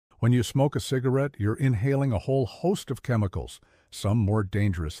When you smoke a cigarette, you're inhaling a whole host of chemicals, some more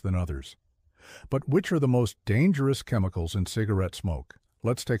dangerous than others. But which are the most dangerous chemicals in cigarette smoke?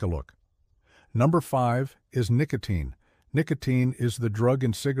 Let's take a look. Number 5 is nicotine. Nicotine is the drug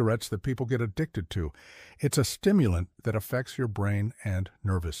in cigarettes that people get addicted to. It's a stimulant that affects your brain and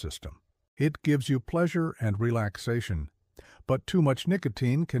nervous system. It gives you pleasure and relaxation, but too much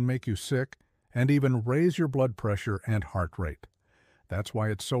nicotine can make you sick and even raise your blood pressure and heart rate. That's why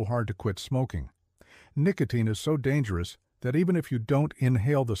it's so hard to quit smoking. Nicotine is so dangerous that even if you don't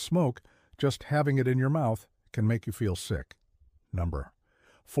inhale the smoke, just having it in your mouth can make you feel sick. Number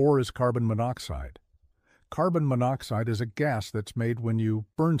 4 is carbon monoxide. Carbon monoxide is a gas that's made when you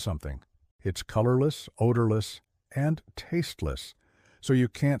burn something. It's colorless, odorless, and tasteless, so you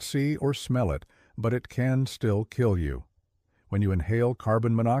can't see or smell it, but it can still kill you. When you inhale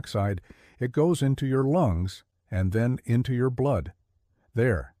carbon monoxide, it goes into your lungs and then into your blood.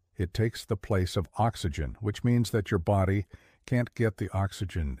 There, it takes the place of oxygen, which means that your body can't get the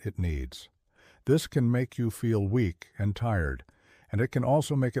oxygen it needs. This can make you feel weak and tired, and it can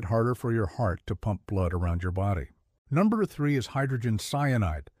also make it harder for your heart to pump blood around your body. Number 3 is hydrogen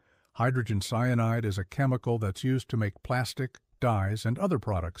cyanide. Hydrogen cyanide is a chemical that's used to make plastic, dyes, and other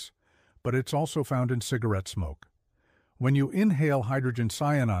products, but it's also found in cigarette smoke. When you inhale hydrogen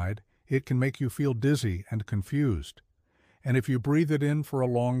cyanide, it can make you feel dizzy and confused. And if you breathe it in for a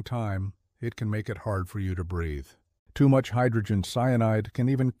long time, it can make it hard for you to breathe. Too much hydrogen cyanide can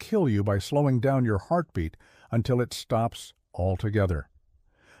even kill you by slowing down your heartbeat until it stops altogether.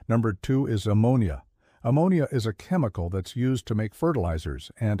 Number 2 is ammonia. Ammonia is a chemical that's used to make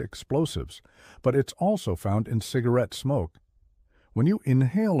fertilizers and explosives, but it's also found in cigarette smoke. When you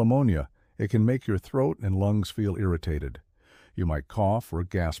inhale ammonia, it can make your throat and lungs feel irritated. You might cough or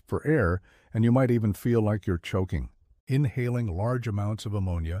gasp for air, and you might even feel like you're choking. Inhaling large amounts of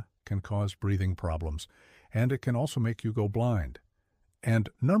ammonia can cause breathing problems, and it can also make you go blind. And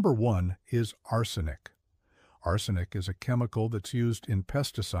number 1 is arsenic. Arsenic is a chemical that's used in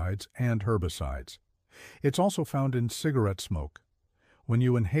pesticides and herbicides. It's also found in cigarette smoke. When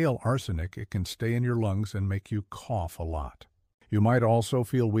you inhale arsenic, it can stay in your lungs and make you cough a lot. You might also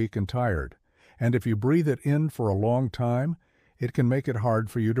feel weak and tired, and if you breathe it in for a long time, it can make it hard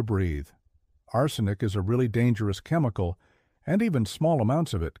for you to breathe. Arsenic is a really dangerous chemical, and even small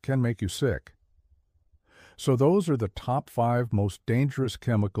amounts of it can make you sick. So those are the top 5 most dangerous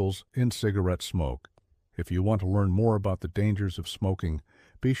chemicals in cigarette smoke. If you want to learn more about the dangers of smoking,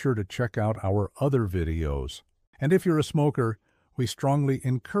 be sure to check out our other videos. And if you're a smoker, we strongly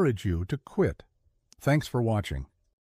encourage you to quit. Thanks for watching.